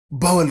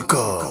Baol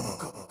Com.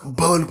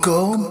 Baol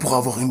Com pour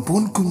avoir une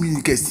bonne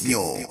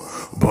communication.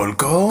 Baol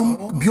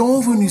Com,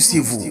 bienvenue chez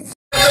vous.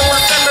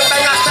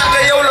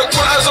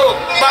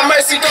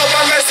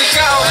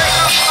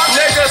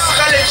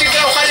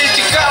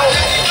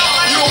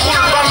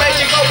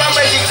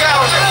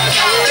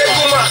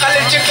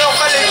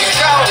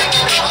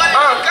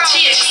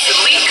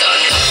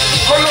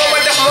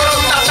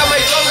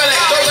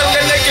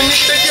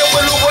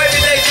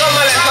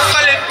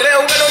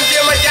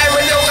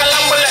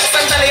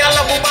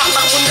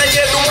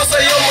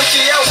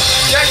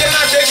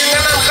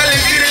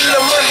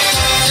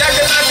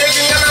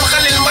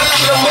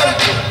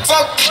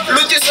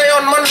 lu ci sa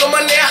yoon man lu ma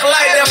neex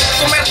laay def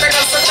ku mer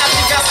tegal sa taat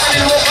ci gas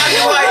xalil moo bandi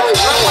waay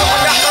rapport ba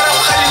ndax darab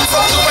xalil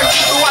foog du ma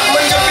jiituwaat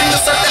mën nga bind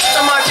sa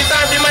testament ci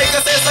temps bi may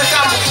gasee sa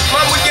kàmb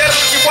maa mu jër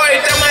ci booy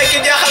te may ki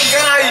jaaxal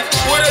grand yi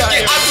wëral ci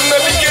àdduna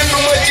bi génn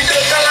ma ci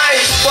dër talaa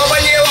yi boo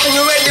bañee wax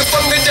ñu weddi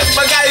foog nga jëf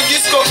ba gaay yi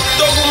gis ko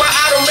tooguma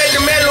aaru mbedd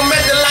meelu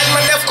mbedd laaj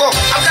ma def ko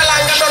abdallah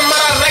nga doon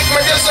maral rek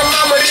ma jël sa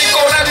maama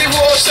riiko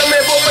rendez-vous au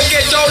sommet boo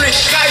bëggee coow li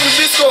gaay ñu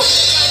gis ko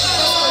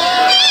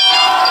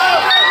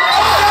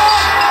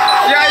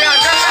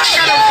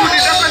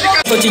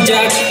ci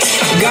jaag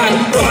gaan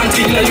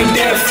romantique la ñu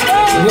def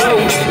wow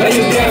la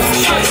ñu def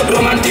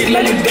romantique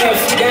la ñu def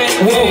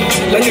wow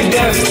la ñu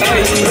def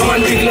ay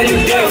romantique la ñu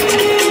def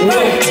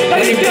wow la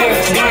ñu def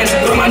gaan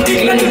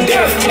romantique la ñu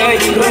def ay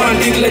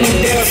romantique la ñu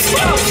def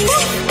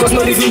kos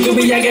no di film ko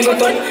bi yàggee nga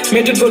toj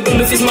méthode ba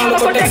dund fis maa la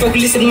ko teg foog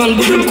lisit man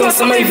bu dul ko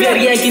samay ver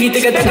yaa ngi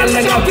tëgg dagal na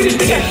nga biri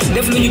tëgg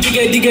def lu ñu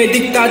diggee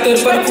dictateur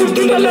parcours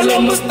dundal la loo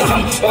mës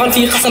taxam waxal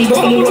fii xasan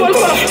boo xamul woon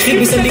ko xiir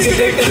bi sa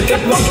diggante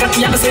kat waxkat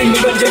yàq say mi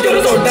doon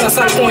jëjëlatoo dara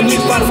salpon ñi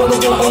par boobu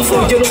ko on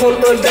foo jël xool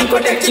ël dañ ko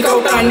teg ci kaw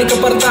taan ni ko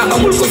par temps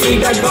amul ko fii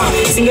daj ba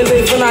si nga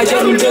day fanaa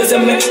jarul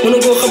deuxième mai mënu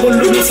koo xabul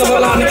lu dul sa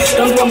balaame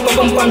dan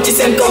pam ci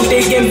seen kaw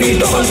tey game bi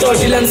doxantoo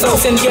di leen saw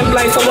seen game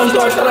play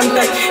fabantoo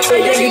tarantaj tey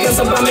yeggi ka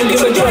sa bàmmeel di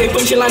ko jooy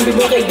punchline bi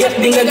boo xee get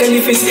di nga gën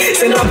fis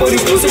seen rapport yi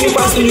pour suñu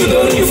paas ñu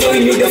doon ñu fooy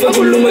ñu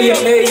defagul lu ma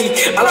yëpp ay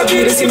à la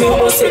vie résumé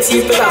au sexe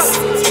yi terrasse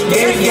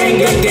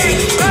gang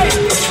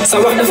sa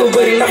wax dafa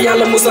bëri ndax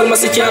yàlla musal ma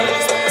si caat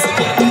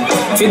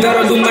fi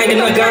dara du may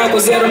dina gaa ko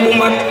zéro mu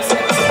mat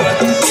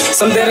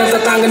sam deret sa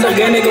tàng ndax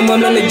gaynde ko mën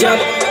na jaat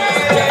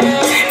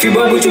fi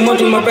boobu ci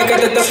motul ma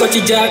pekkate teg ko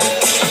ci jaat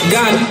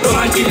gaan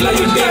romantique la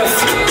ñu def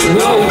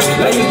wow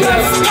la ñu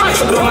def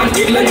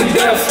romantique la ñu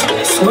def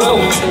wow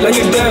la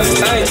ñu def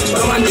ay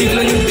romantique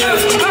la ñu def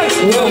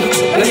wow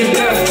la ñu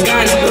def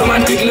gaan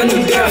romantique la ñu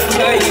def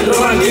ay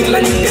romantique la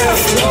ñu def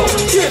wow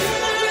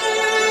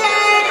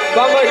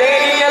Bambey da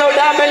ngeen di yellow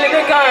daa mel ni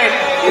que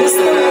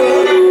gaan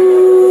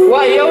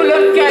waaye yow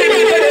lan kay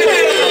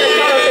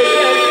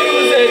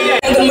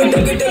jàngal ma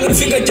dëgg dellu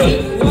fi nga jëm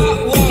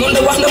moom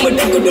da wax na ma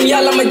dëgg dun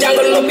yàlla ma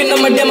jàngal noppi na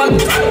ma demal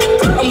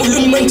amul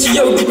luñ mën ci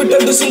yow dugg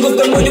tëdd sunguf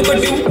kan moo ñu ko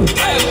diw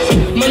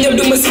ma ñëw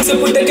du ma succès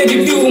pour dëkk di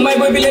diw may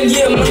booy bi leen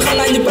yéem man xam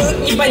naa ñu bëgg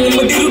ñi bañ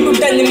ma diru du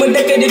dañ ma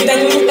dëkk di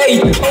dañ ay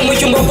aw ma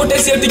ci mbokk te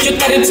seetu ci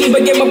xarit suñ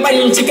bëggee ma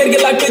bañ ci kër gi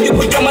laa tëju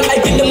pour kamal ay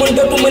bind man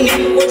dootuma nit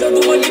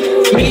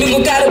mi li mu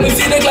gaara mi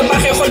fii rek la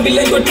baaxee xol bi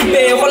lañ ko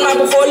tibbee xool naa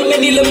ko xool mel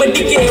ni la ma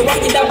dikkee wax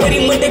ci daa bëri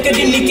ma dëkk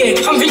di nikkee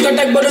xam fiñ ko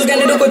teg ba dos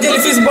gane da ko jëli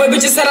fils booy bi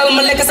ci saral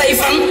ma lekk say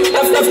fan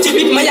daf ci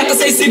bit ma yàq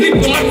say sibit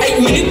du mat ay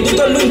minute du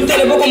tolluñ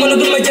télé boo ko mën a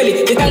du ma jëli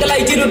di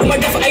tàngalaay jiro du ma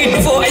def ay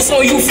défaut ay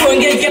son yu foo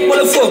ngay get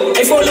wala foo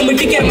ay foo la ma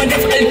dikkee ma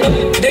def ay tëb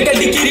dëggal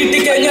di kiri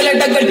dikkee ñoo lay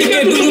daggal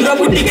dikkee duñu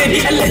rabu dikkee di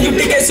ëllëg ñu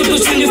dikkee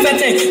surtout suñu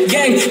fete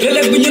gang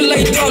relève bi ñun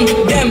lay doon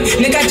dem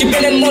nekkaat ci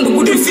beneen monde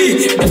bu dul fii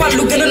defal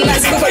lu gën a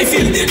naaj nga koy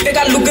fil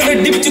tegal lu gën a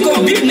dip ci kaw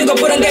bip ni ko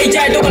bëra ngay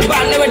jaay dogal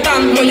baa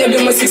newetaan ma ñëw di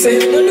ma succès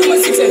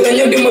te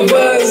ñëw di ma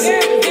buzz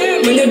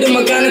ma ñëw di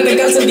ma gaana te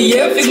gal sa di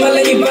yëpp fis ma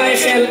la ñuy bàyyi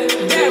xel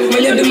ma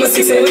ñëw di ma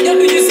succès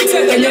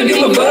te ñëw di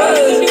ma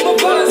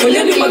buzz ma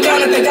ñëw di ma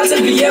gaana te gal sa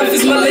di yëpp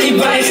fis ma la ñuy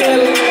bàyyi xel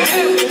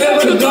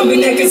feebaru doom bi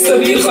nekk sa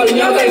biir xol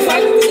ñoo koy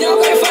faj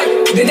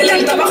di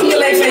leen tabax ñu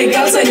lay fay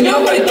gal sa ñoo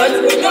koy toj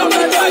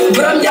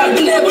borom jaar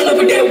dundee ba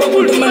noppi dee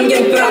boppul du man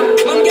ngeen prat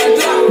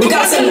bu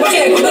gaa seen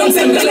waxee ku doon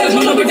seen relève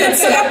ma noppi teg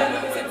sagat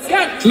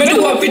métti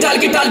woo hôpital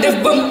ki taal def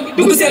bëm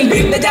dugg seen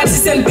biir da jaar si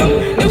seen gëm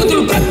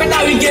nekkatul kat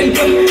pétaaw yi ngeen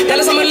gëm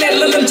dala sama leer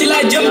lëlëm ci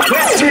laa jëm.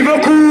 Merci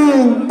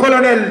beaucoup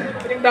colonel.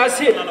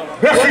 Merci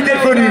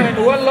d'être venu.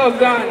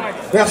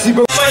 Merci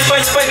beaucoup.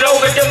 bañ raw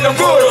nga dem na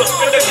góor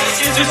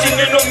si su si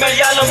ni nu mel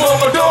yàlla moo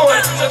ko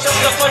doon sox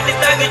nga fon di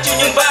tàng ci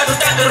ñun baadu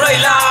tàng roy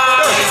la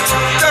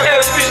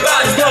puis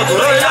baadu tàng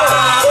roy la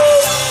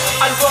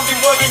album bi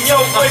moo ngi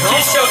ñëw boy ci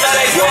sew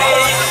dalay fay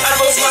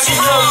album bi si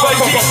ñëw boy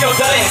ci sew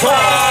dalay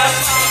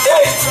fay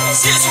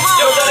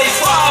yow dalay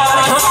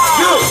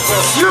fay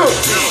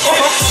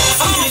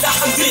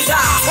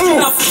alhamdulillah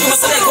na fu ma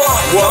Sénégal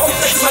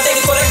ma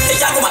dégg ko rek te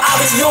jànguma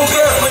aaba ci ñoom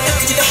ma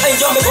dëkk ci def ay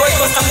njombe booy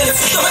kon xam nga ne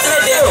fi dama tere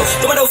deew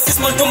dama daw fis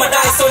man duma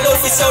daay soo loolu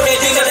fi sew ne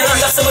di nga dañ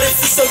ndax sama rek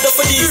fi sew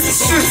dafa di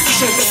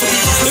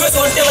li ma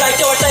soon teew laay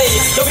teewa tey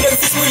yow bi dem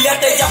fis muy leer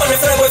tey jàppal ne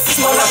frère booy fis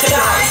moom lakk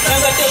daal da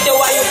nga teew te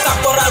waaye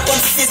caporal kon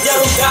fis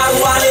jarum gaar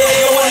waale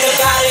yow wan nga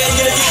gaare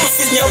ñu la jikko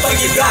fis ñëw ba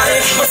ngi gaare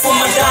man fu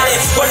ma daare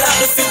wala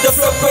de fis de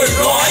flopper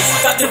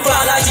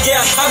laa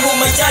jigéen xam nga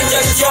ma jànj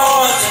ak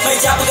joor may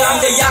jàpp nga am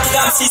nga yàq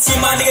nga am si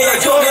man di nga yaa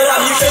joor nga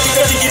raam ñu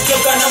kati ngir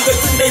jëm kanam nga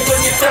dundee bës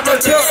ngir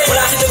tëppante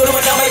wala si dëgg lu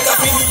ma damay kaf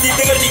nit ñi di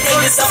dëggal di gën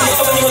di saf ni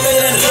xam ni ma gën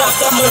leen raaf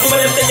tax ma du ma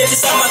leen tëjee ci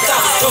sama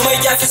kaf doo may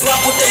jaay fis wax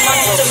bu teg maa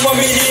ngi teg moom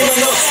mi nii ma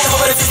ñëw dafa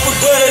bëri fis pour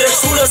bëre rek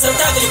suulal sa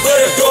tànk ni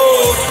bëre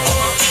dóor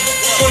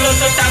suulal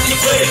sa tànk ni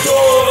bëre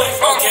dóor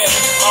ok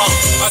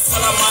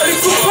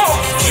asalaamaaleykum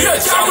yo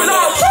jàmm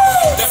loo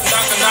def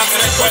ndànk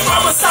rek koy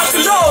maama sànk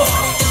loo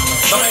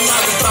damay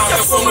màgg baax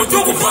te foo ma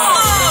dugg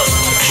baax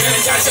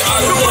yeneen jaay ci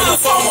àll boobu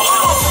foo ma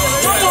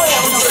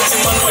am dugg ci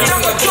man mooy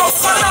danga toog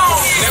xanaa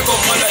ne ko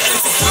mën a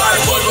indi fly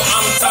boobu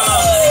am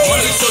talent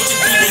mën a toog ci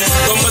bibi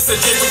ba ma sa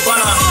jéggi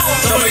bana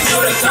damay ñëw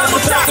rek tànn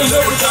tànk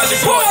lépp daal di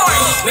boy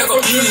ne ko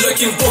ñun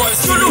looking boys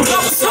suñu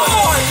rap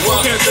sooy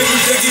waaw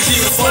dégg di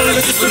xool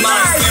la gis lu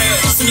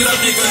nice suñu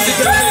rap yi gën di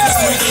dégg gis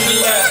muy dëgg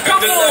leer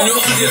ñu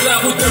ëpp di rap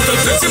bu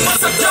dëgg ci man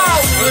sa daaw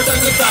ñoo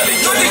tàgg taali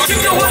ñoo di ci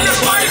nga wane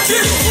bàyyi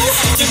kii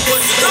ci boy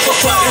bi dafa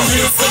pare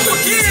ñu fëgg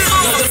kii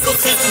ñoo def ko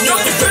xeet ñoo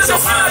di bëgg sa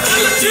xaar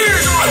dëgg kii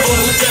album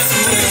bu bees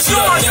mu ngi ci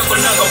yoon ne ko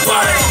nanga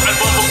pare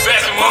album bu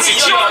bees mu ngi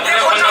ci yoon ne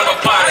ko nanga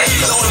pare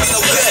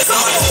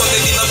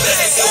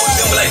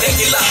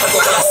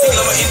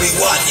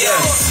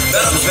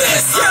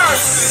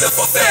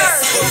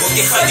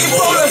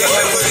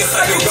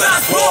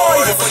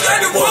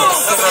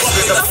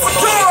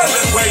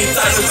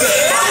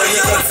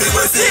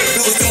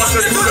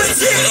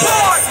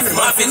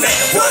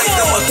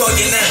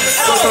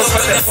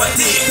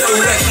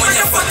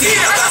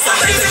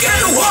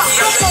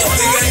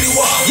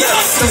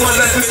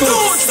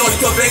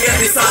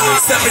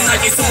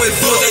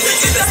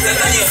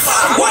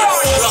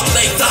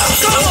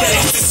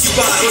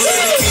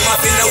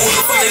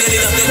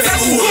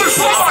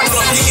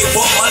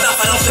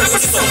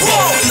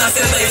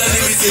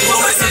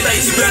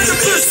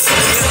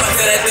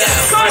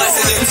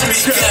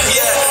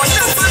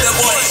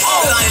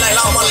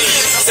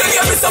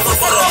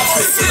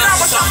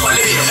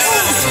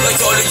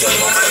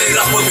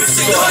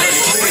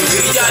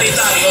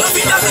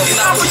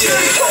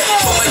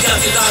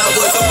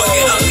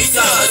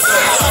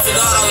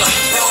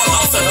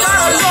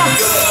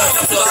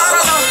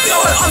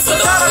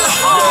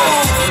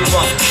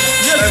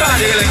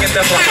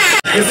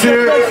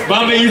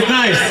Bambey is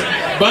nice.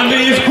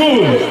 Bambey is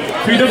cool.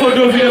 Fii dafa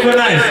doon fii dafa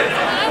nice.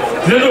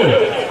 Zedo.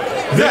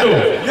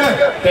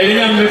 Tey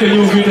dañu am nekk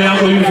ñëw fii tey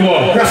encore une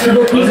fois. Parce que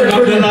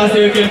Abdallah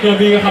c'est quelqu'un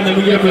bi nga xam ne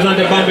mu ngi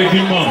représenté Bambey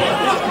dignement.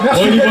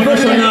 Au niveau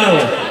national,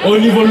 au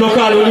niveau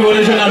local, au niveau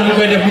régional mu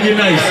koy def mu ngi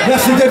nice.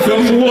 Merci d'être donc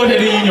mu woote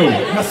dañuy ñëw.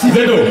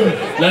 Zedo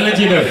lan la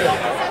ciy def.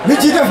 li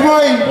ci def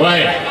mooy.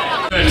 Ouais.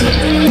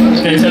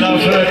 Tey c'est la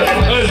fête.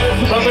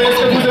 Bambey,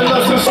 est-ce que vous êtes là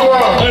ce soir?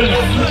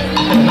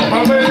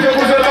 Bambey, est-ce que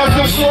vous êtes là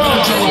ce soir?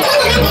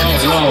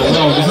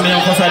 waaw gis nañu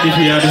am façade yi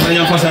fii ah gis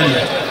nañu am façade yi.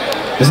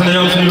 gis nañu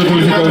am suñu retour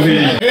si kaw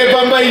fii. Eh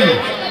Bambey,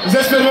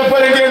 j'espère que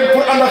pare ngeen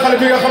pour ànd ak xale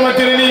bi nga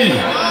xamante ne nii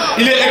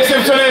il est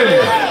exceptionnel,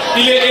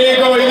 il est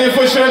élégant, il est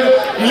fashion,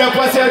 il a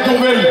passé à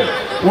Diourbel.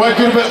 waa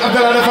Diourbel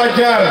Abdallah dafa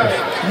jaar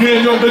ñu ne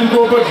ñoom dañu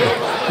koo bëgg.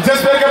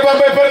 J'espère que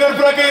Bambey pare ngeen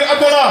pour accueillir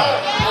Abdallah.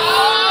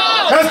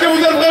 Est-ce que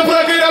vous êtes prêts pour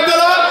accueillir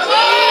Abdallah?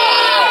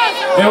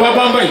 Et waa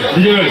Bambey.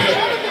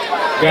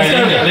 gars yi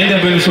nañ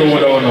def benn show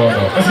wala wala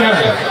wala. est-ce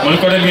que man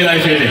côté bii laay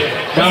féete.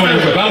 baa ma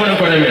dem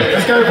côté bii.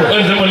 est-ce que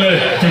dama la.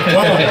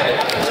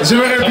 je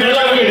vais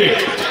répéter.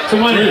 su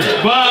ma nee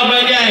Baba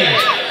Ndiaye.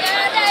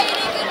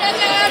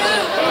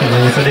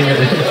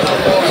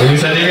 dañuy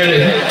sa dégg de.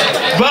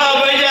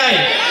 Baba Ndiaye.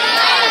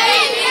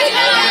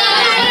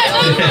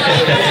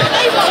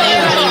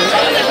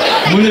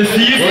 mu ne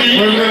sii fii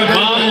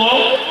maa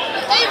moom.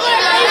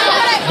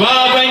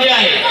 Baba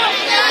Ndiaye.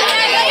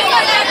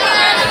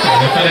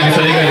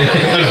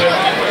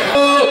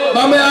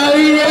 Bambey are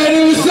you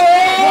ready, sir?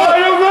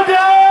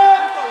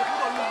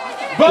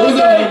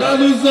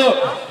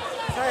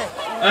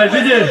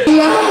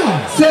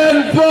 C'est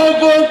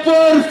Bobo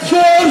par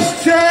force.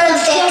 C'est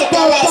Bobo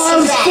par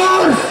force.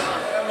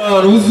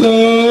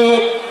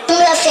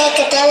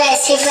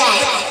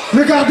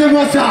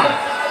 Regardez-moi ça.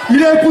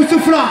 Il est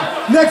époustouflant,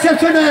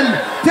 l'exceptionnel,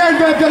 tel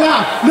Abdallah,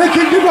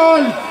 l'équipe du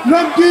Baol,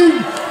 l'homme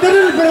digne, de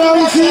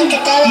l'homme digne,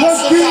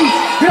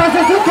 grâce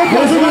à ce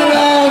comportement,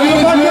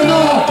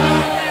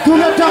 tout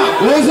le temps,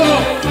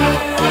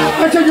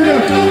 attendez-le.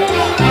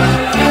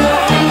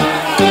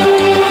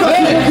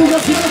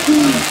 Merci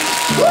beaucoup.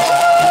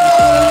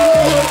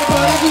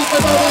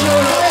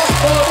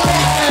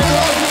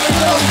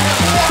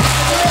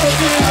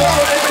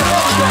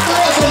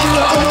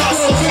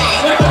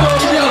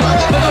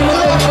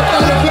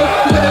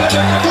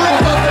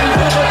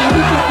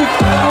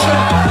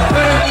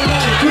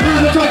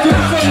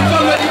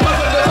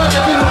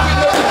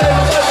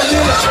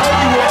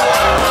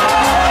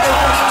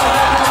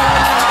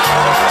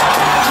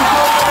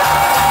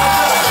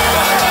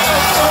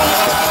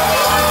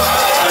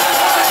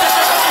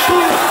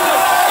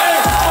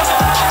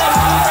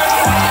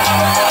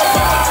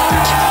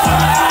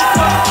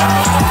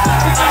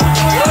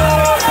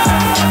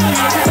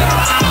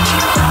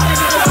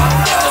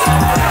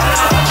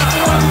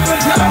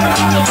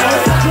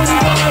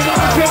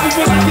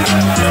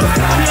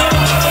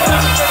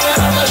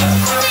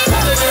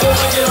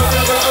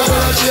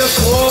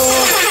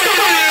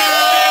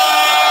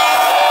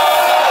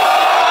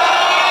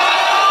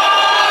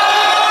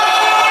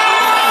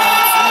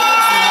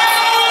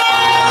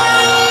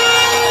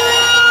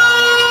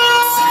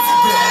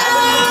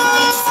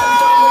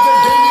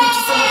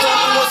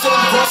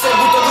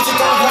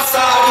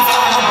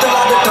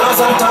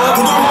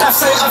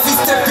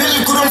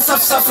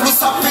 saf lu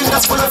sappil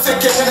nas bu la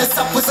fekkee nga ne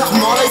sapp sax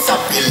moo lay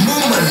sappil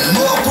moo mën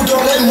moo ëpp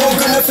doole moo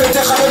gën a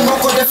féete xale moo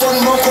ko defoon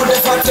moo ko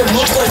defaat te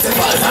moo koy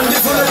defaat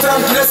rendez-vous le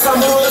 30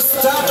 décembre au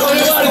Stade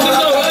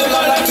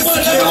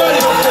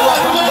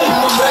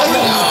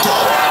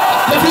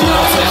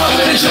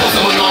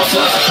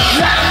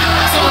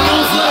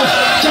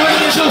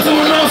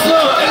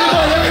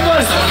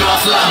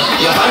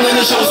Yeah, I'm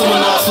gonna show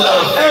someone else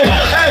love. Hey,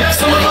 hey,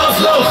 someone else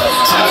love.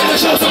 I'm gonna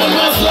show someone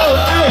else love.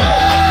 Hey,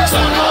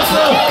 someone else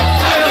love.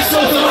 I'm gonna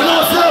show someone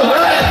else love.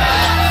 Hey,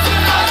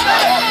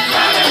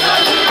 hey,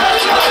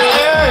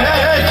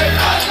 hey, hey.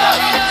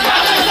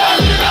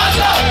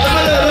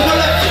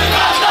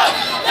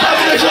 I'm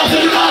gonna show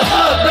someone else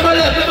love.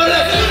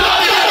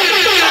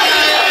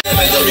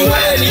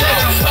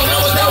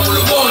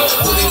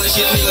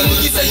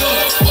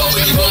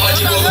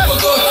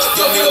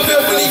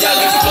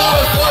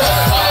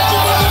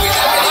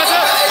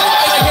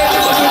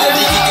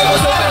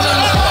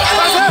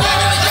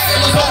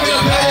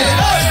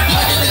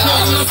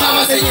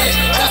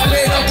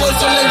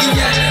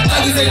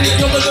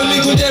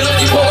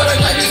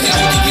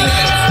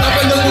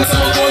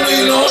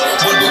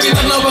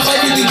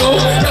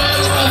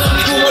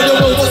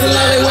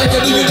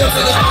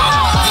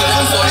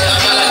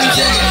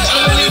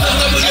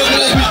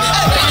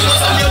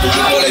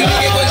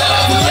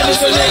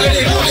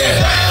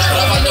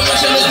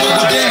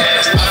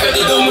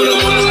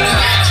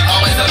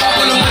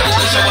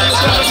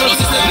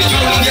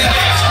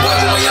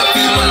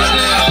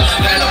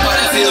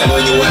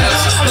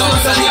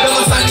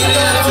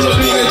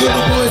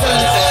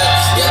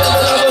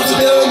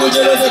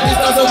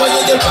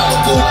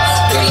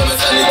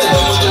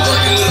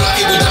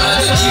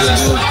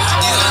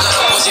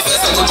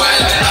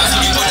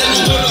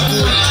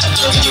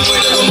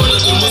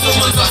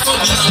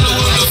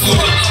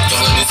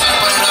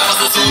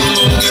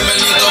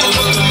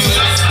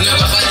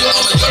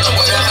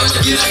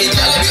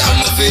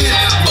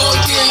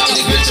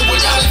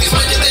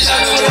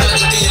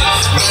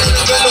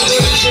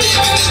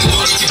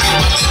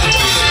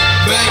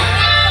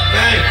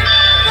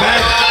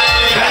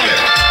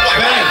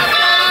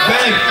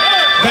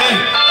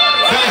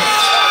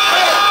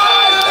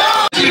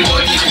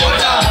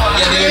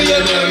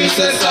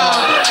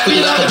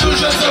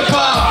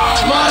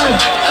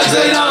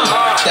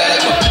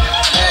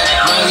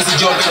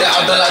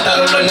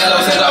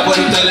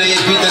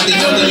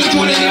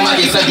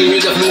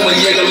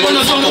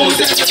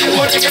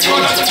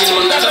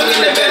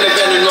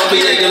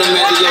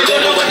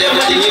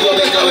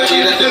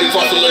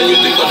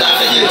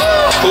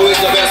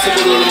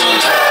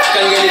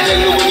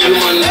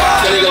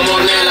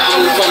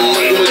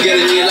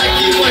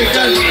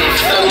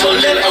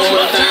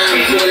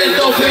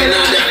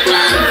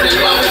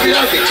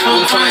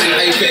 I'm fine,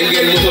 I can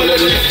get more than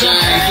next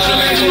time. So the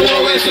man will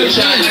always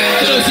sunshine.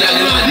 So the sun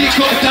will not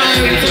decode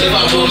time. So the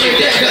man will make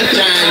that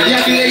time. Yeah,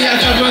 I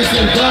have my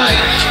supply.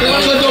 The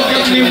man will talk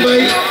to me,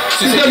 boy.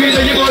 Since the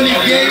video you only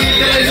get it,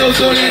 there is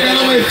also that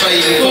I'm my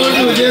fight. Go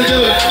to the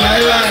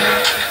bye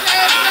bye.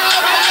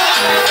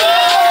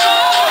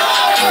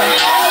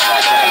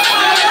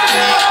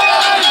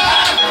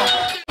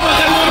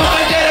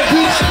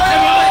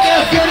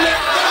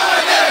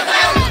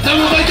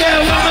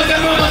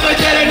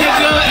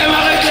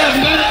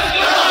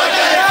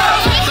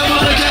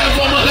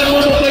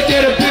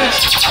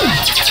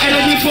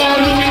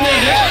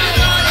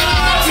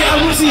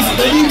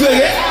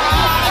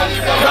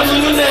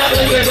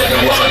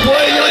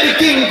 Boy, you're the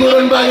king,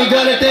 couldn't buy a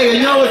gun and take a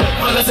note.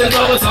 I'm a set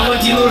of someone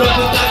you know, I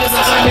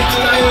make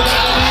you know,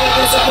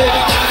 there's a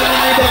baby,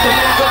 I got the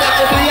man, but that's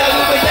the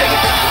other way.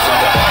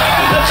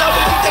 Let's have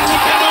a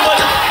technique,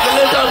 and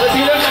let's have a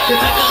dealer,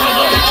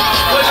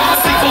 what you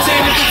see for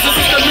saying it's a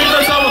system in the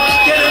summer.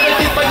 Get a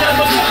bit by that,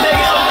 but you take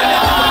it out.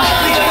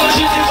 You can go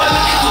shit in my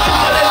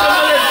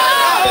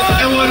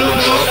and one of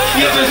them,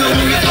 yes, there's a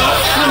movie talk.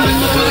 I'm in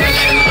the police,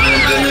 I'm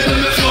going to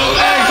the floor.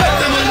 Hey,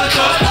 I'm on the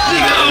top,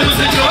 nigga, I'm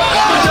a job.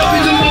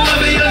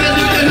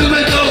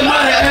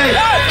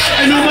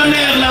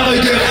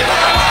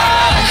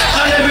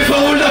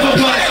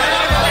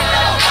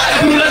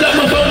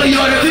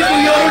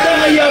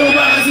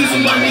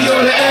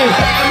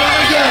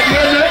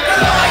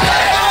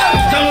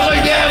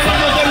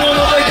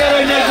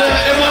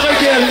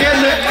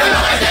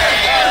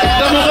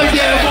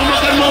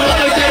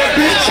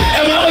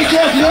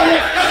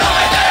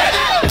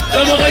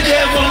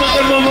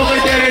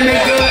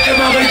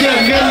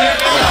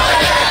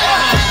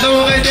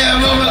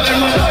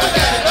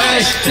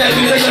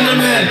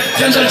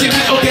 Gentle chick,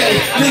 okay.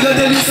 Nigga,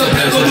 then it's a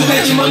plan. Go to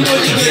get him on the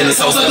again.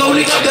 South of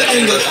Downing up the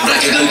angle.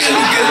 Bracket and get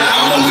together.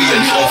 I'm a wheel,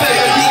 you don't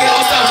fake. Nigga,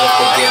 I'll start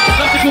up again.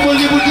 Nothing for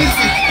only with this.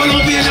 But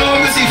I'll be in the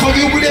office. For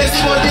you, with this,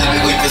 for this, we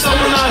with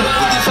someone on.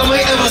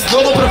 Somebody ever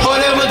go up a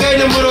problem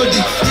again in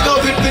Morodi. You go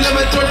with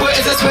millimeter, but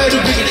it's a swear to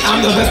be.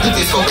 I'm the best to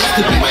this. So best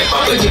to be my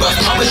papa. You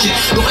must have a shit.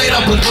 No, I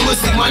rap with you.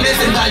 Stick my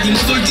nest and daddy.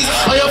 Musultis.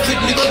 I have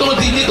fit. Nigga, don't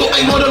think. Nigga,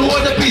 I'm more than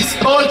one piece.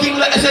 All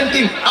king like SN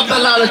King.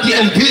 Abdallah,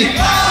 TNP.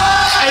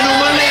 I know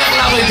my name.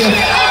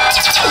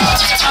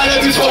 I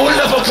love you for all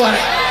of a part.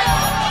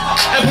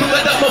 et pour nga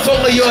tax ma foog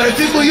nga yore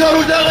fi ku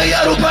yoru da nga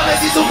yaru ba nga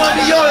si su ma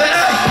di yore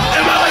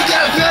et ma koy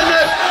def fenn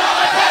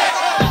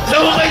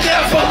dama koy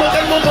def foog ma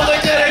kan moom ma koy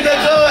tere nga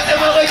ko et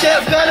ma koy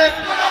def fenn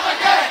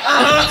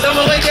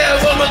dama koy def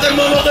foog ma kan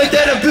moom ma koy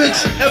tere bitch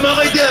et ma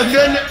koy def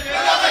fenn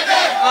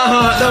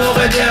dama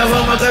koy def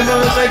foog ma kan moom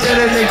ma koy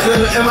tere nga ko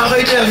et ma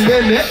koy def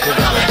fenn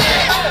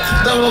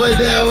dama koy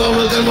def foog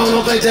ma kan moom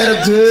ma koy tere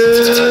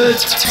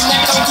bitch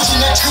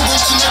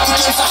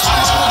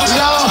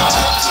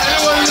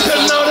anyone you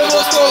can know the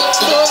most go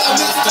I'm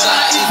Mr.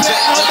 It's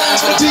back, no time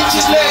for the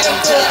bitches, let them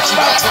go I'm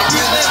back for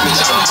business,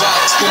 bitch, I'm back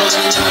You know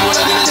that I'm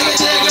gonna get a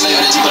check And I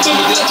gotta check out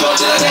the job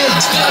that I did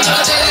I'm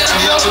not telling I'm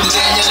here for the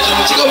day And I'm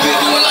gonna check out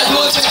people when I do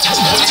it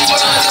Only you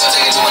wanna have to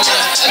take it to my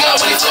time I got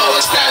money flow,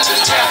 it's time to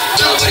the trap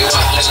Nobody wants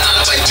to let none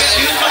of my bed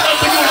You know I'm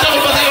putting you down,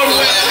 but they don't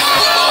wear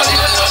All you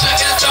know, I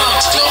can't stop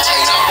No, I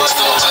ain't not what's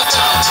over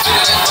time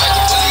Feeling like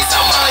fighting police,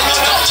 I'm mine You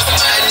know, I'm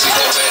mine, it's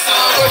so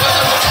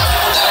best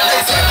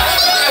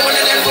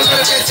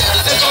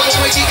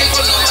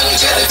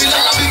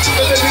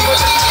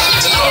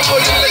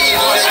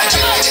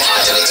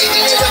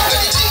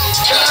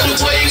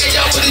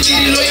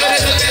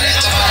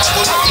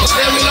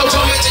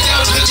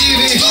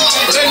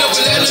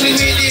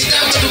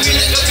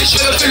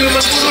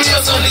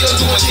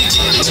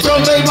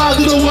From Baymar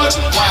to the world,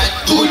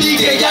 who did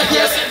get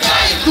yes?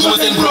 Who was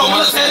in Rome,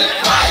 I said,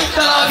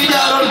 I'll be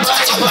down on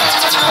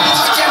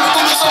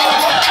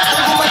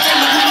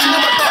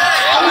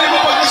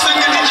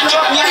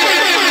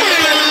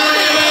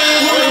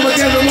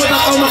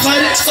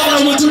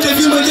soxla ma tuuti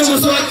fi ma jëm a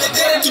soog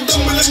deret ju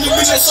dëmb la ñu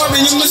bindee sobe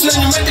ñu mës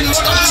nañu metti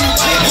moo tax ñu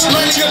bàyyi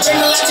maa ngi gën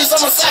benn laaj ci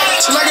sama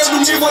saay magal du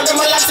niveau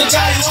dama laaj sa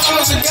gaay yi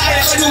waxuma sa gaay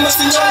yi xajuma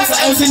si ñoom sa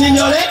am si ñu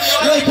ñoole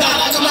yooyu kaar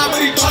ak maa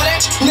bëri doole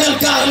neel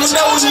kaar lu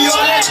ndaw ñu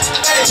yoole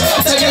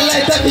sa gel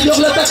lay takk jox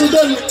la takk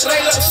dën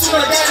rey la suma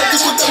gaay la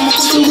dugg dëmm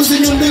ku dugg si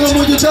ñun di nga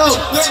mujj taw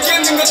ñooy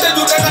génn nga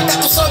tëju da nga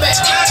takk sobe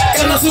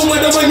karna suma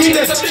dama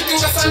ñinde sa pikk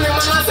nga sànni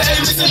ma naa sa ay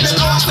misil da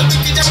nga wax sa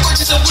pikk jam ko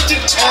ci sa buti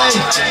ay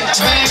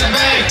bang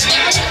bang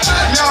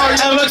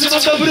I'm going to go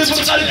to the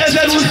front and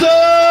then what's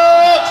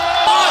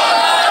up?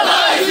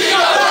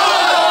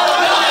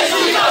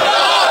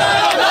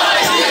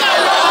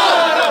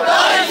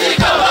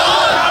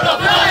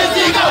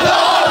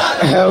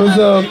 What's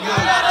up?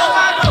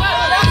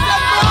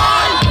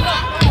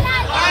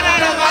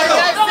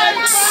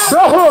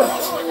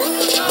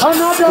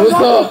 What's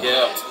up?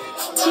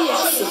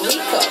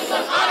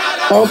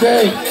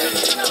 Okay.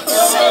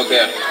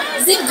 Okay.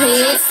 The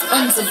bass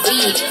on the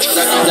beat.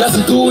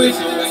 Just do it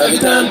every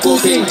time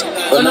cooking.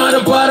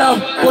 Another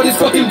bottom for this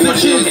fucking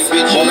bitches.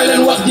 Moment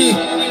and walk it.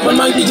 Man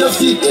maa ngi jëf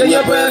ci te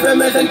ñëpp a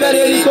fait seen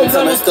carrière yi comme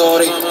sama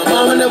story.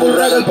 Maama ne bul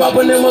ragal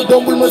papa ne ma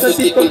doom bul ma sa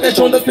tiit kon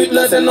question de fit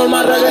la c'est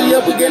normal ragal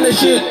yëpp génn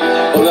shit.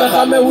 Pour nga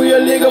xamee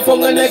wuyal lii nga foog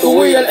nga nekk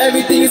wuyal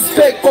everything is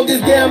fake foog this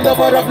game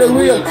dafa rap the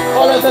real.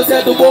 Xoolal sa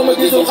seetu boo ma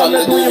gisul xam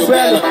ne duñu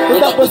benn. Lu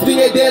tax bés bi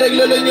ngay dee rek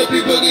la ñëpp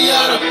yi bëgg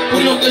yaara.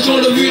 Pour ñoom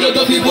question de vie la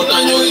dof yi pourtant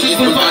ñoo ngi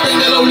bul fàtte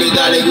ngelaw li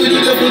daale guy du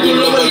def lu dul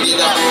lobal gi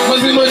tax. Bés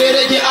bi ma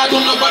dee ci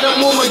àdduna ba dem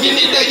moo ma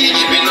gindi teg yi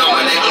ñi bind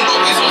ma nekk en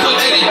compétition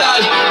de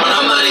héritage. Man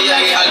xam naa ni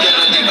yaa ngi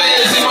aljana di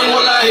bayee si man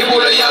wallaahi bu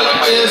la yàlla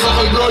bayee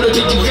soxal brode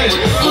ci jigéen.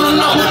 Mënoon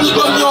naa ko du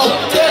comme ñoom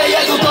tere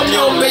yegg comme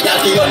ñoom mais jaar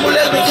ci yoon bu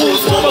leer bi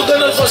fuus moo ma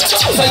gënal fos.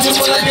 sa jur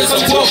ma laajte sa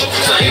bopp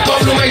sa hip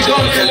hop lu may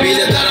doon xel bii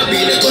ne dara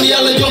bii ne kon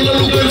yàlla jox na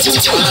lu gën fuuf.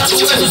 xanaa lu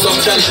weesu som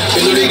xel bi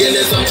lu li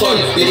génnee sam xol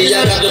bi di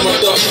yaakaar dama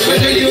toog mais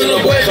xel yi gën a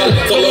boy xal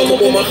soxla ma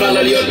ko ma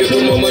xaalal yoon bi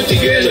pour ma mën ci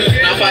génn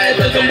naa bàyyi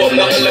tal sa mbopp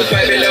ndax ëllëg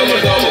fay bi leew ma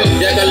doomu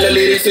yàggal la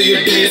lyrics yu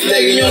diis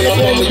léegi ñoo ma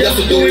xoomu just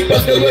do it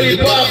parce que wël yi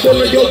baax doon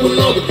na jóg bu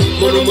noob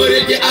mënu ma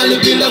rëcc ci àll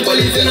bi ndax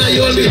balisé naa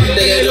yoon bi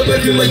da ngay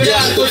rëppal fi ma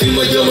jaar ko fi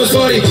ma jëm a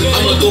sori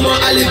amatuma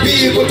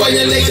alibi pour bañ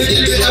a nekk ci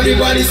biir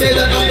everybody say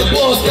that I'm the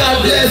boss God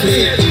bless me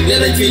nee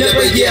nañ fi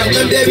léppay jeex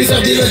même dee bi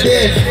sax dina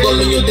dee kon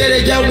lu ñu tere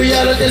jaamu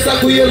yàlla te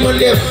sàkku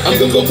yërmandeem am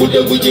gëm ko bu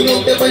dëggu ci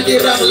moom te bañ ci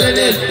rax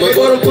leneen mooy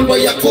borom bul ma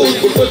yàqul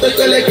bul ma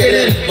tëkkale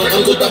keneen man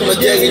am ko tax ma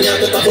jéngi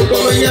ñàkk taxul ba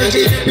ma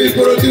ñànki biir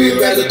produit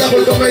vert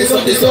taxul ba may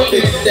sotti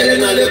tere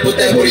naa lépp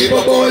tey pour yi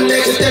ba ko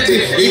nekk teg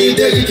bi yi ñuy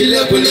dégg ci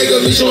lépp nekk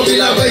mission bi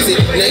laa bay si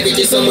nekk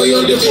ci sama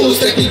yoon di xuus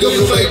teg ci gëm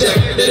lu may teg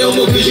te réew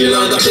ma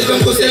vigilant ndax te gëm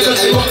ko seegal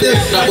ay waxte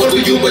ndax bor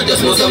bi juum ba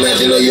jas ma sa mère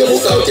dina yóbbu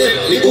kawte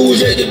li ko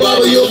wujee ci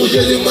baaba yóbbu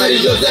Jésus Marie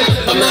Joseph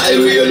xam naa ay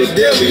ruyalu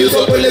démb yu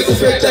soppaleku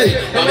fekk tey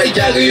am ay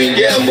jàng yu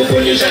ngeem bu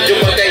pour ñu change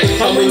ma kay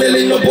xamuñ ne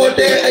liñ ma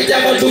bootee ay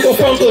jàngal du ko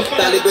fonk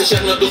taalibe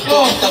Cheikh na du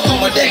toog tax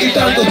ma teggi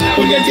tànk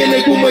pour ngeen génne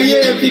ku ma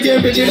yéem ci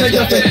game bi dina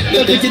jafe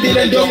dëkk ci di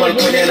leen jomal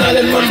ko nee naa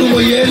leen man du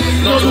ma yéen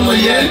non du ma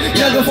yéen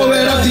yàgg fa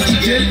weerab ci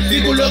jigéen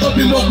fi ku la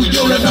noppi mbokku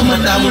jow la tax ma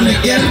taamu ne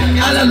kenn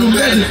alalu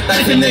mbedd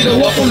tay fi nekk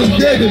waxu lu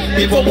dégg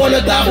il faut boo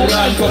la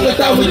taaxuraan foog la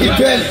taamu ci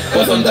benn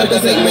poson dal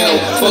kasek meew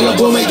foog la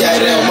boo may jaay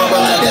réew ma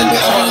bal la teen bi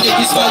avant nga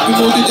gis faat bi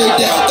moo tuddee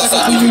teew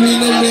kasat bi ñu nii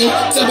na néew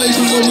samay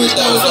dungo muy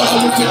taw soo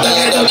xamul fi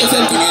dangay daw te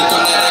seen tuñuy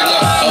tourné rek la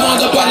avant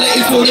de parler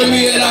il faut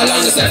remuer la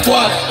langue cette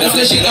fois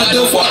réfléchir à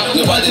deux fois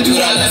ne pas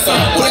déduire à l'instant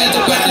pour être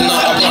pertinent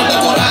apprendre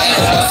d'abord à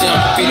être patient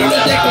fii lu la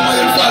tekk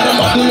mayul faal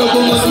dama du la ko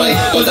mos may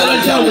ko dalal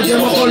jàmm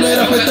jéem a xool looy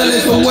rafetale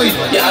ko woy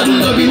ci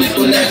àdduna bi nit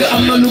ku nekk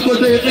am na lu ko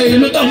doy xëy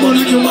lu tax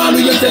mënuñu maanu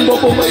yëg seen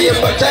bopp ba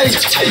yëpp ba tey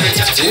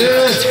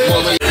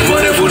moo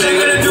ne fu dee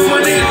nga ne duuma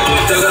nit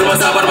tegal ma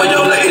sabar ba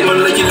jox la it man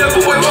la ci lépp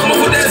booy wax ma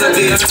fu dee sa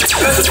tiir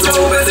best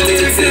flow best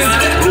lyrics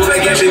ruube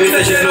game bi mi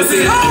ta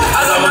génocide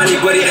agamaan yi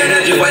bëri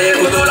énergie waaye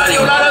ko doolaan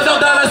yow laa la sax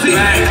daala si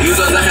yu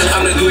sa xel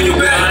xam ne duñu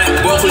benn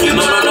bokkuñu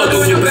non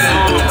duñu benn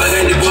ba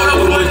ngay di booloo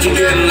pour mën ci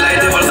génn lay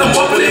defal sa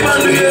bopp li man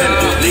du yéen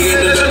li ngeen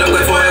dëggal da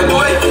koy fooye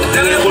booy da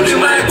ngay xul di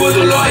maay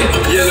bootu looy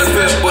yëgal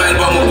fépp boyal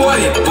ba mu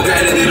booy bu gay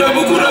ne di rëbb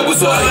ku rëbb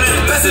sooy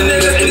best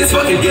niggas in this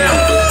fucking game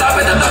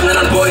tape ta tax nga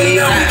naan booy yi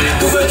yam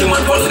dugal ci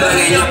man force da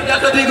ngay ñam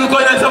ñaata diggu ko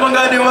nag sama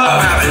nga di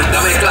wax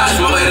damay clash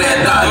ma koy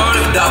reetaan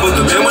daa bëgg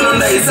mais mënoon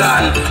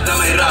ndeysaan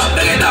damay rap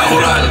da ngay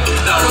taaxuraan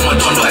daalu ma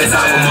tontu ay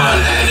saabu man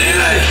nii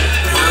lay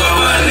ko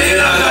man nii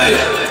la ngay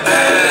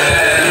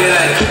nii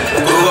lay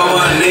ko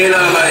man nii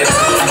la ngay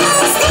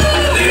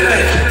nii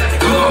lay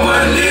ko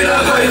man nii la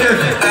ngay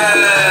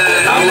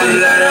amul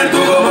leneen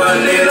ko man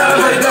nii la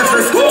ngay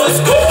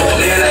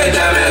nii lay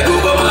demee ko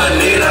man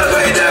nii la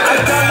ngay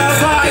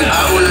demee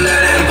amul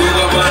leneen ko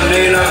man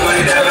nii la ngay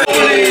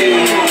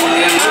demee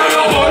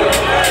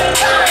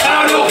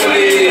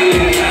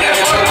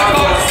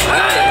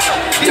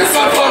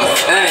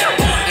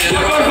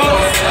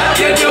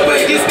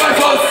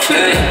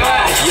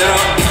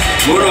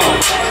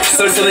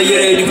sol sama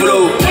yére di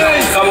blow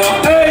xamo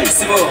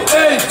sibo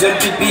jël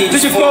bi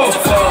ci fo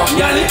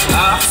ñaani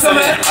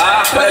sama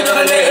pare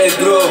joxande e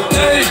gros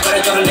pare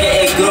joxande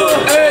e gros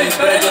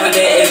pare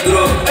joxande e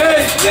gros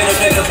yéen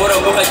nekk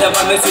borom bu ko jàpp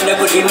même su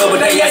nekkul il ma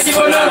day yaay si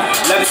bonal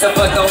la bi sa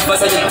fa taw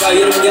passage ba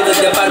yéen ngeen de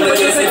départ ma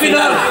jël si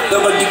final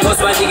dogal di boss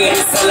ma jigéen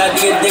inshallah di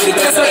ngeen dégg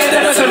jaso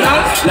international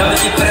la ma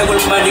ci prégul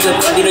ma di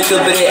nga dina ko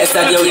béré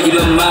stade yow di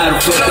ba mar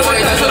ko ko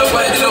ta solo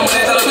pare dina mo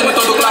ne tala ma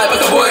tondu clay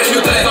parce que boy ñu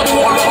télé ko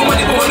waxul waxuma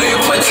di bu ma nuyu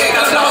bu ma jege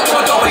kan dama ko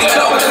topp di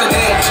la ko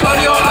télé on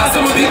yo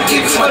asum big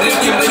deep ma dream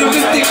team dañu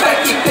gis tic tac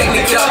tic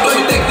technique ya do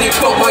technique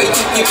fo boy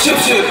tic chip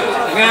chip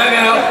nga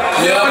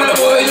ya ma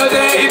boy ñu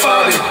té hip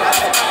hop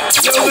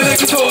yow nga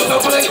nekk soo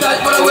topp lay taaj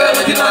mën a weer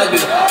na ci naaj bi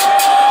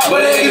ba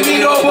léegi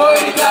miiroo booy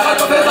di jaaxal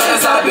ba fees na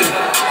saat bi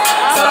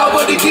saraaw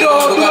ba di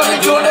giroo du nga ne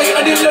joon day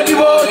andil la di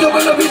boo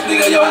jógal la bis ni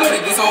nga yow nga ne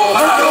gisoo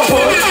xanaa doo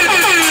xool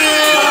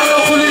xanaa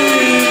doo xuli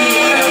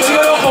si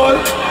nga doo xool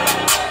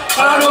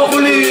xanaa doo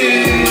xuli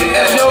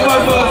yow par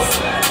force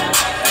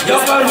yow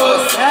par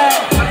force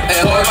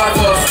xool par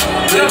force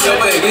ñëpp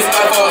ñëppay gis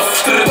par force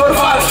góor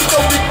faal si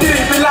kaw bi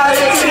diri bi laa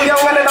lay indi yow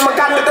nga ne dama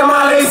gàtt te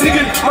maa lay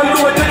sigil man du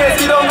ma jógee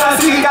si doom naa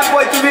sigi gàtt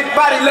booy ci bit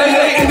bari lay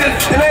ngay indil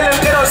dinañ leen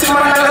keroo si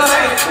man naka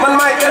say man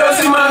maay keroo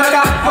si man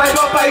naka maay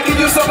papaay ki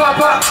jur sa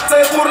papa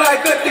say pour laay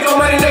kët di ko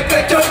mari nekk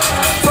cop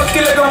fokki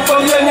le gam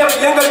fam yéen ñëpp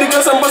yëngal di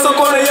gësam ba sa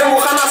koone yëngu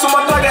xanaa su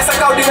ma toogee sa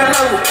kaw di nga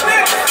nangu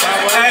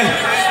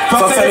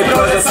Fuck c'est les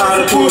projets sans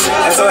retour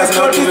SOS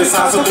no double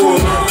sans secours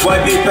boy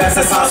bi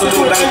percé sans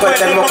secours da nga koy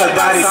teg mokkal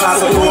bari sans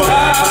secours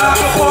xanaa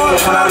du xool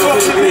xanaa du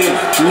xibbi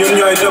ñun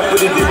ñooy dëpp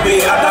di dibbi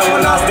attaque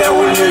menace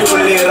teewul ñuy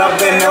tulli rab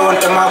benn woon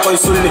te maa koy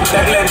sulli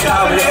teg leen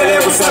table ni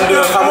élève bu seen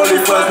deux xamoo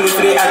luy first ni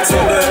free ak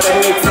seen deux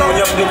technique flow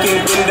ñëpp di king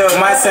bind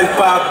maay seen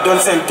pap doon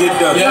seen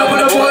guide yaa bu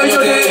ne booy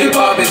ñoo tee hip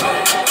hop bi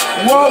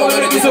wow nga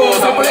ne gisoo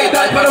sa play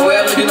taaj para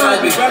weer na ci naaj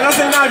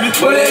bi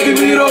ba léegi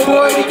miiroo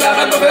booy di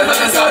jaaxal ba fees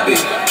na saat bi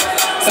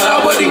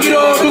saraaw ba di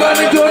giroo du nga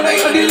ne joon day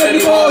andil la di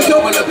boo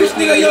jógal la bis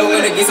ni nga yow nga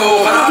ne gisoo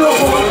xanaa doo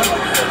xool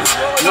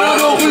xanaa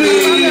doo xuli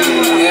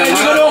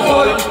nga doo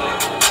xool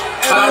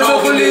xanaa doo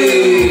xuli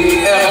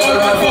xool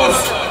par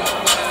force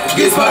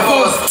gis par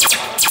force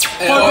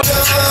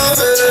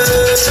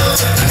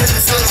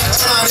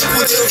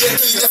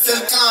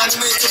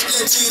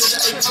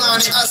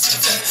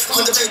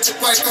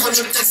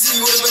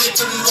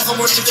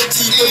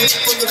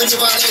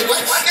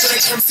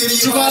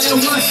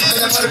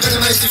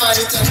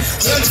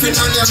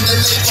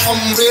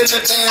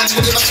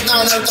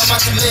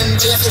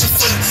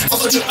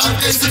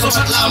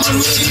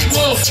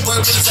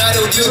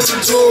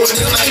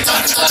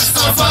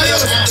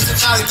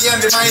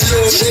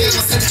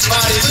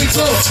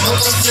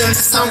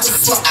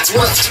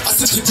What? I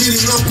simply beat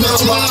him up, blah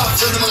blah.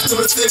 Run him up to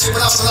the city,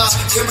 blah blah.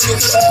 Give me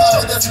the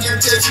power, that's again,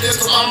 take it,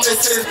 come on, they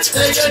say,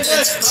 take it,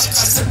 rock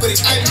that simply,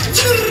 ay,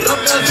 rock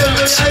that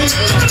simply, ay,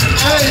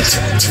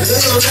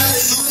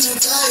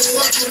 ay.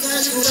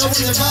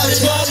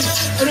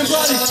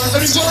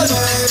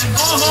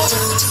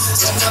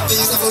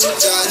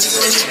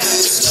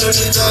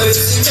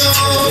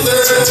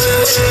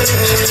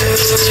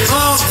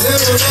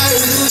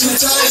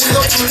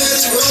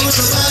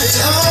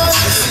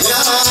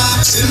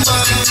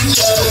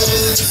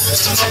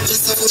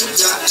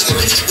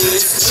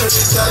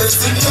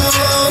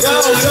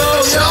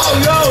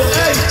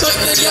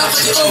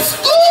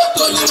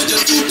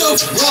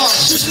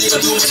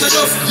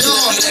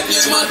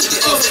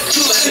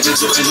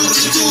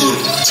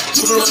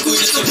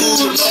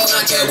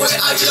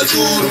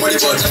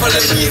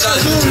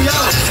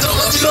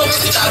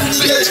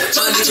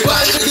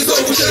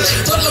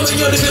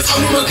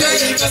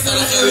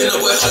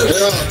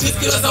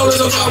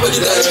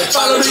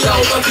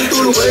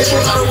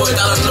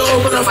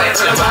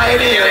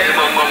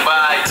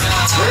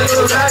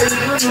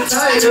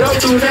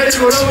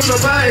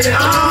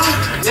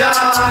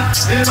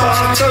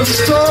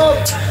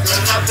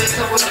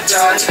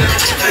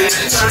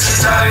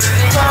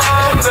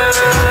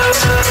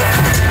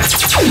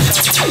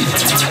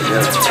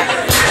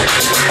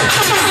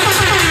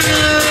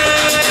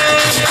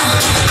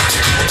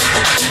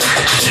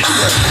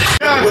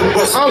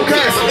 Ok,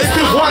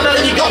 esse voda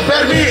liga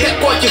permi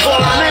Pode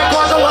volar nem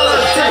pode volar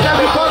Você já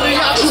me pode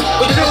ligar O que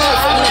você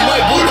faz no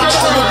meu burro Não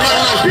pode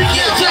ligar Pique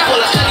a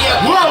diabola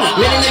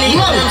Many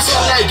them so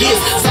like this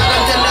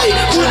Sagan tendai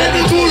Kuna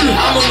di dul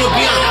I'm on the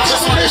beyond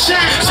Just on the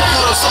shine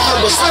Sokoro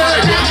But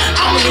sorry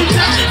I'm on the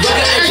top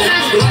Bugger agent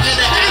Roger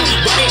the hand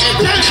Bugger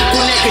agent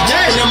Kuna ke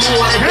jay Namu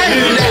wa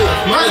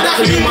agent Mana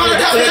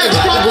dak Lek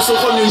bak Buso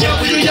kon ñu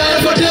ñëpp ñu jaay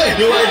fa dee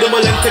ñu war a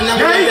demalam te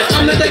nangu nga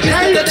xam ne dëgg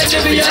te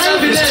dëgg bi yaa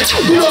bi ne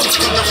dulo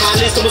na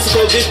xaalis sama su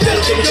ko gis ter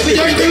te bi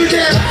dañ koy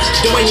dee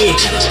duma ñi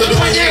te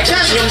duma ñeek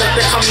ñoom nag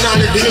te xam naa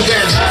ne duñu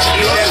benn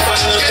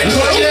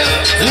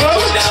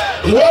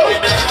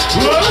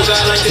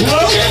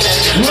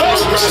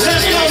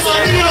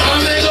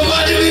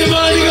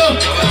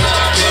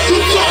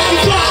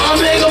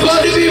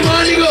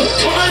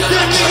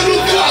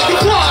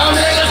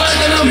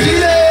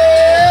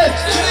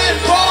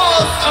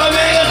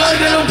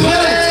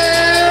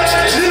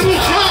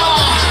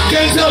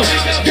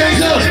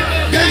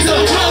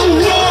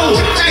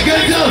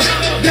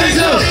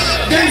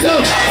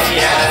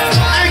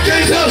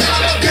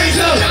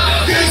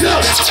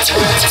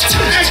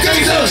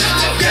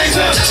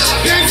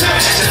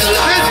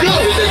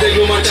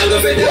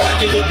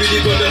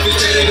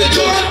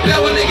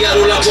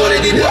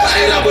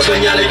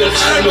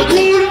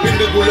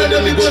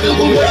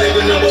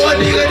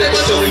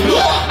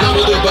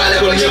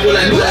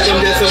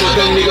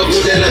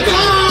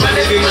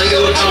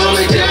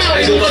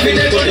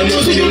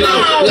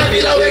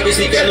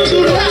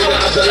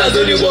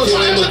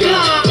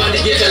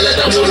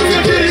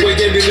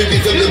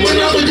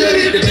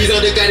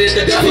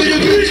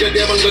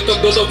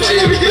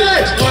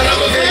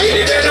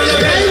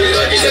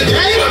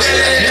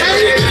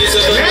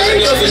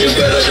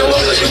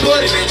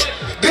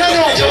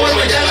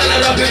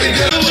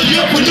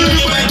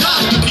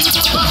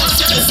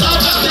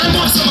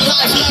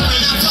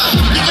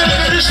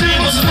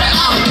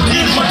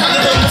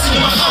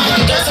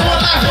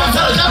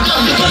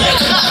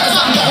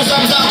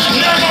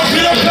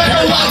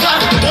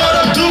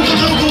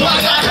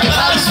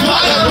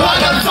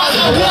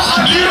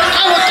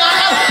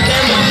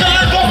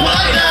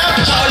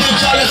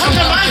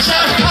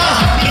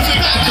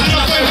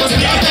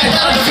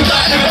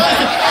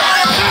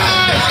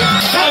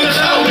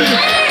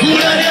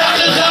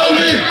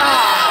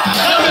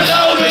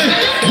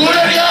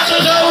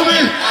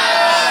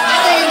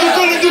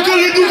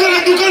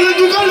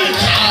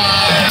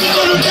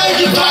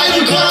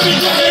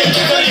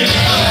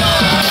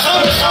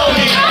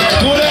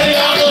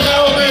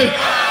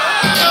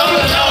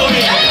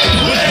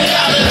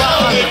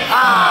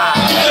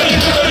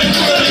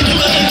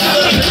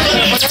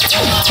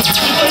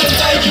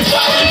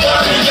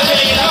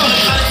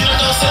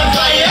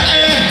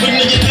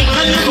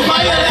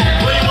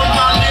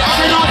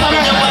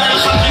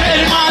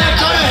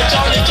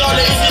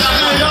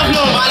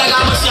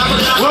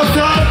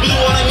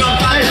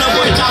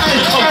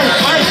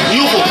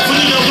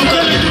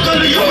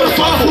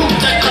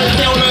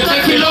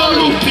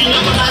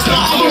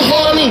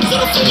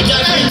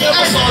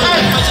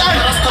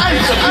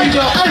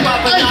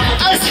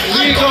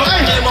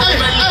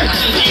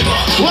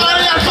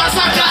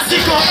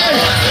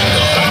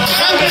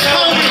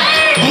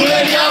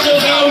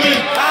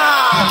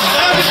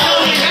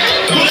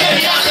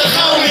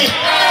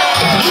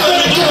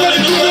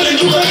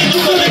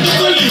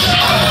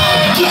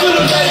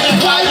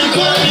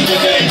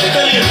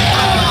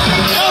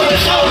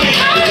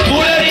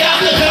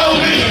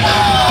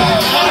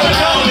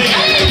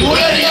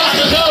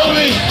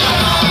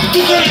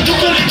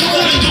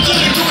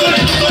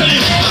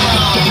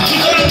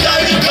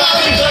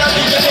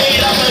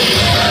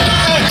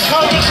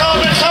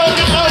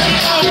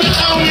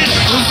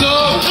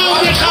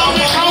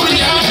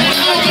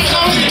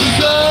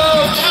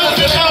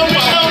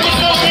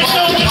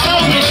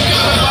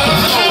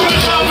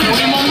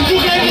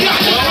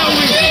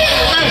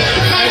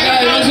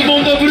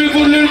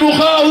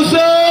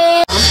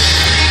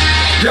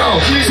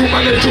yow su ma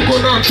ne cukku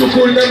naam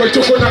cukkul ne ma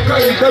cukku na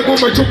kay déggu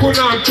ma cukku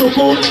naam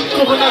cukkul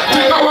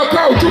ci kaw a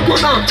kaw cukku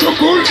naam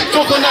cukkul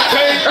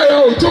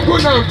ayow cukku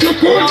naam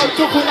cukkul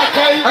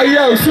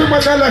ayow su ma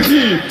ne la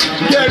hiit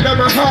ngeen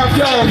dama xaaf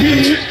yow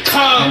hiit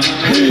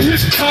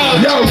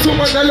yow su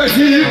ma ne la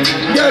hiit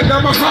ngeen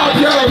dama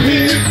xaaf yow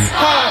hiit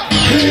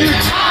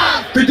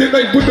tijji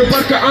nañ buntu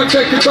barka ante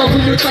ki toog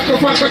ñu takk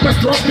fan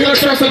catastrophe bi la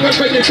teesa nga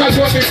bañee kal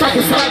boo mi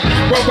takku saat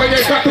boo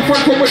bañee gàtt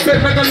fan ko ma seet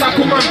na nga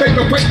làkku man dégg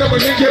nga bañ dama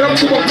li ngiram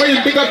ku ma mayin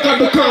di nga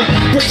gàddu kan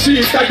pëj si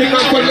tàddi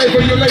nga ko lay ba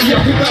yu lay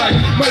yokku daaj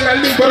ma la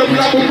li borom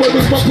laa bu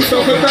mbëdus bopp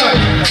doo ko daaj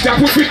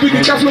jàpp fit bi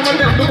di def lu ma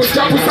neex du ko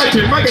jàpp sàcc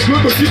maa ngi lu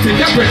ko gis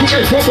ñàppe ku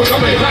ngay foofu nga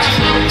may laaj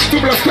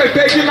sum la fay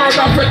tey ginnaaw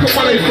daa fekk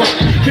ma lay fo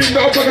kii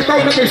nga ëpp nga taw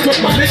na ngay sot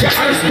ma nekk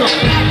arresta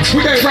bu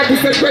dee rabu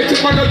seen bay ci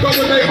man a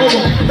doomu nay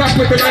omo daa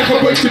fekk naay ko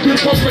bël ci biir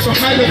foofu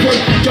high level,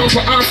 jump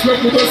for arms,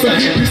 love with us, a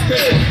hit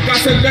respect. Got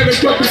some leather,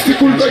 drop the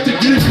sickle, but to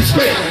give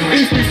respect.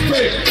 It's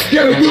respect,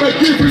 get a good,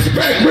 give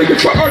respect. Bring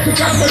it for us,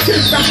 got my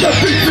kids, that's the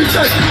big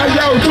respect. And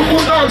yo,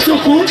 chukun now,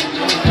 chukun.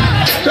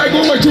 They go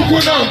with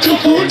chukun now,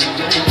 chukun.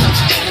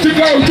 To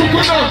go,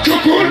 chukun now,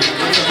 chukun.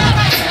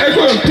 Hey,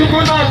 go,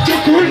 chukun now,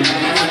 chukun.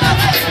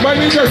 My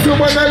nigga,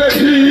 someone else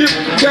heat,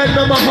 then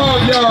I'm a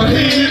hard, y'all,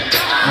 heat.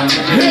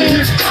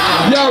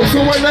 Yo,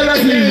 someone else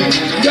heat,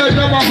 then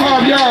I'm a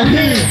hard, y'all,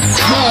 heat.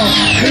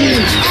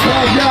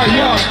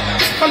 Yeah.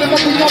 Kale ma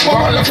bu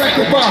ñoo la fekk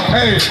ba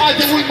hey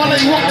aajewul ma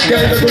lay wax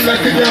gay na du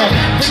lekk ñaar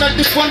bu nekk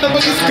di fonde ba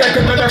gis kekk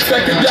na def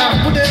fekk jaar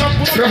bu dee ram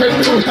rafet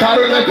bi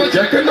taaru nekk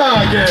jekk naa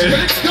gay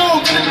let's go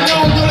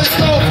let's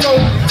go flow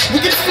we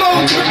get flow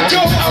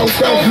out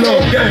flow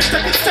gay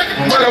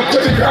mala ko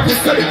di grafu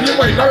sali bi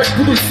may nawet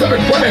bu dul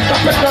sabet bo nekk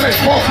tapet na lay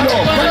foof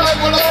loo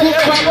wala book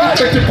ba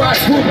ci back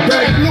book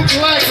back look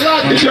like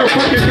lot is your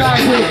fucking guy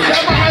who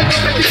dama ay ko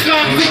ci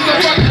grand book the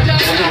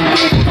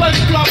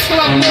fuck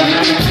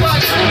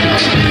flop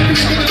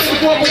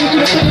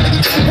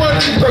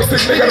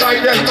Toxic nigga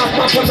like that, not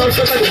my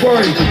promotion like boy.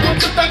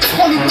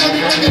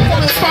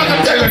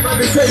 Tell him on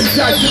the same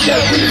shot, you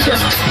can't believe it.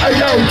 Hey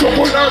yo,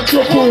 chokul now,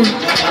 chokul.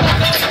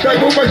 They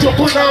go my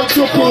chokul now,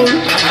 chokul.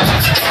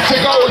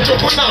 Check out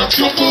chokul now,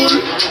 chokul.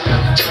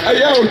 Hey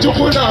yo,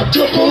 chokul now,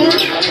 chokul.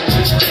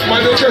 My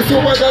nigga,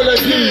 so much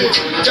allergy.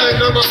 That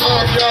number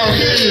half, y'all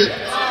here.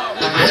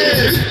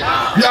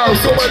 Yo,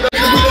 so much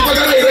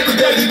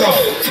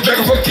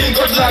Jaga for king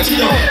got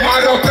latino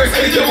Mara press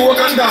ay jëbu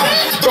Wakanda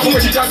doxuma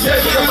ci jàpp yee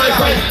nga may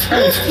fay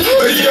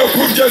yow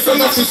pour jël sa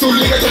naf su suul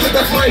li nga jot a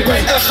def may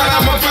fay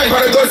xanaa ma fay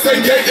pare doon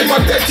seen géej i ma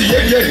teg ci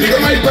yéen li nga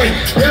may fay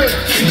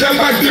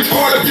jàmbaat di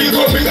xoole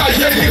bingo bi nga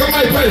yéen li nga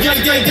may fay yéen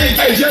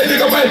li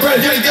nga may fay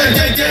yéen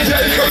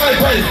li nga may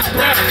fay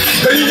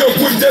dañuy ñëw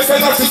pour jël sa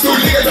naf su suul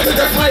li nga jot a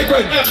def may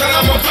fay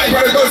xanaa ma fay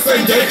pare doon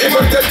seen géej i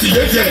ma teg ci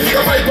yéen li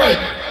nga may fay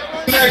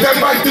Nigga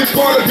back the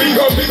ball,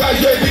 bingo, bingo,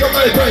 yeah, nigga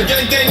my friend.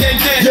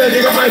 Yeah,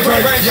 nigga my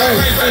friend. Yeah,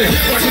 hey,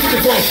 watch it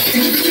the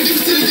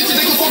ball.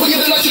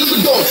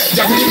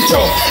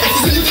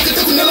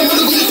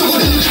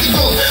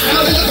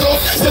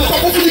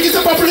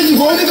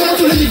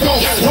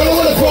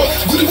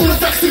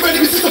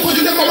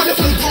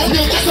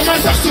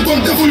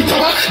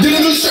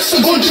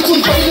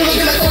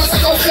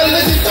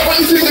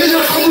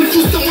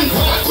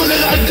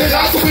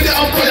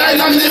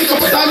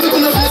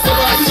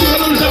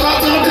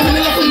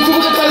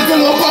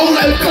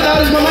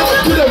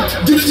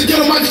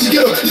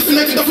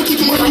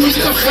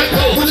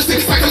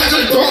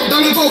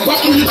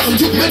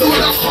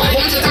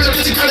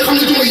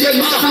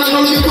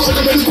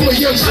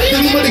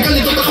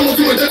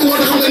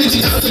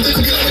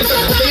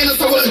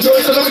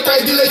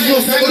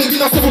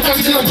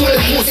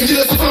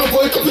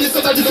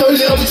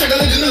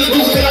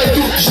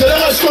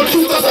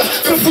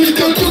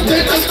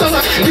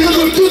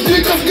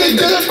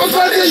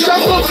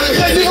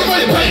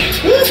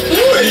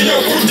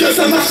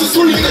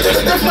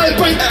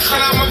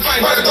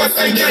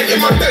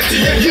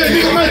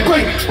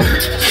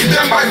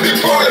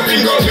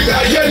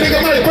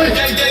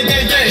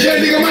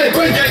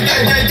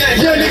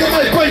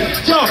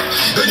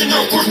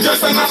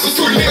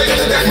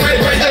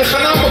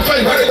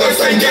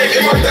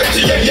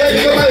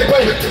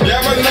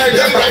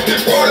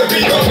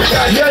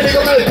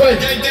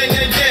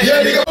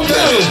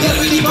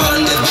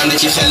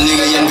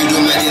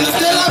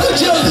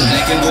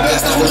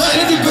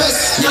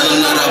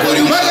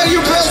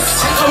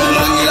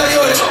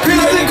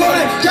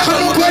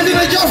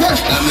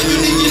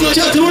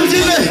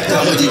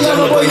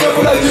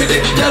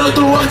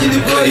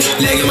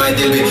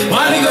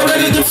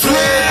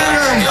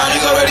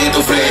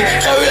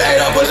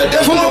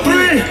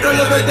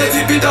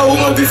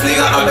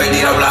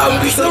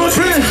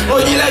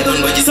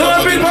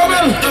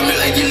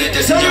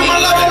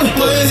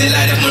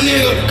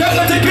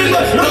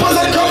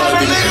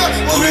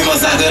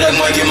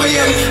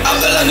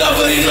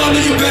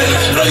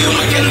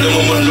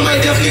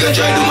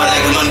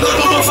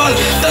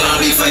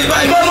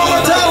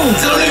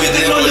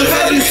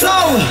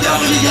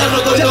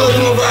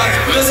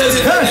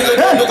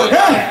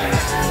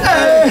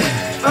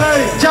 Hey,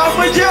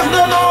 jàmm jeex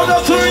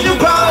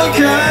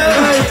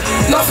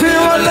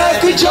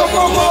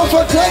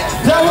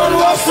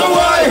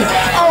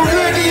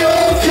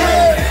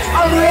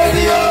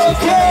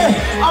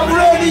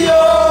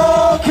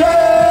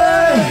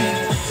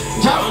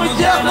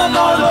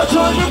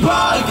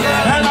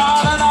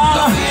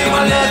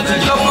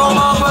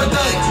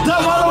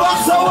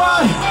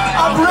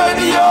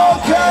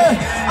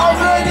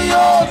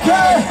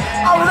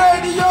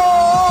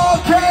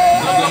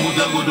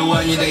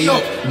wàññi day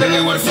yokk da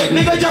ngay war fekk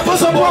ni nga jàpp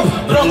sa bopp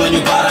rongo ñu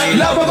baara yi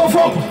laa bëgg a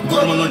foog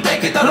góor mënul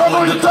tekki ta rongo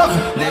ñu toog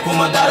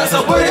nekkuma dara sa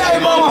bëri ay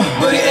mama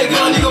bëri ay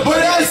grand nigga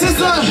bëri ay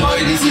sister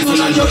mooy di siisu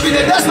naan joppi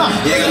de des na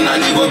yéegal naa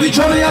niveau bi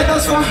coono yaa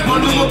des fa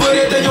man du ma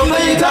bëree te ñoom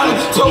nañuy daanu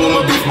songu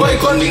ma bif boy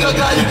kon di nga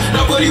gaañu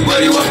na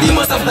bëri wax di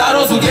ma saf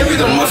daaro su game bi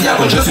doon ma fiyaa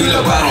kon je suis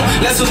le baron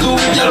laisse tout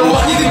jarul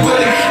wax ñi di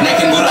bëri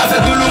nekkin bu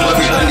rafet du lu ma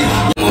fi andi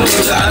moom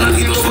sa anal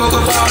gi ma foo ko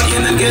baax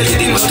yeneen gër yi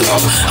di ma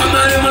toog xam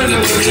naa ne man nga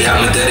bëgg yaa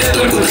ma tere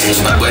tool ko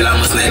bad boy la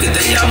mas nekk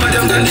te yaa ma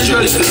dem gan di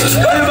joli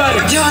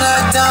yo la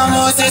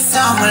tamo c'est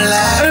sama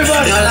life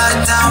yo la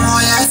tamo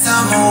yeah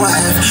sama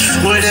wife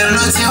bul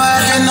dellu ci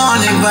waxe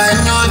noonu bañ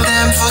ñoo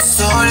dem fa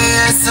sori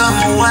yeah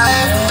sama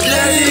wife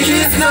lady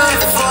gis na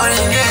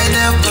foreign get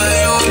the boy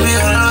you be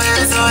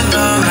always on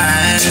the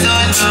mind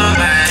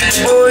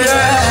oh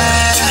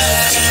yeah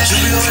you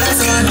be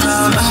always on the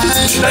mind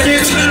I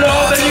need to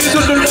love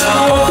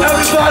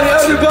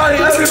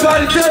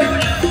everybody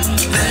take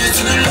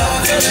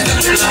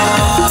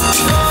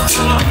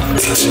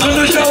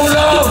gonna show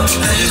love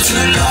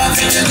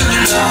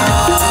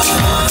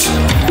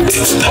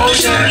oh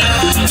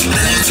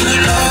yeah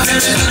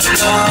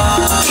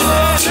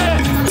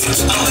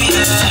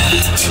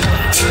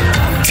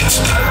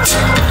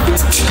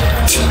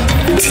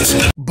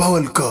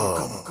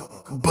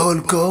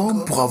Baol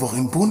Com pour avoir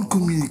une bonne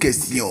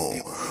communication.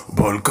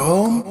 Baol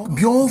Com,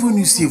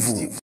 bienvenue chez vous.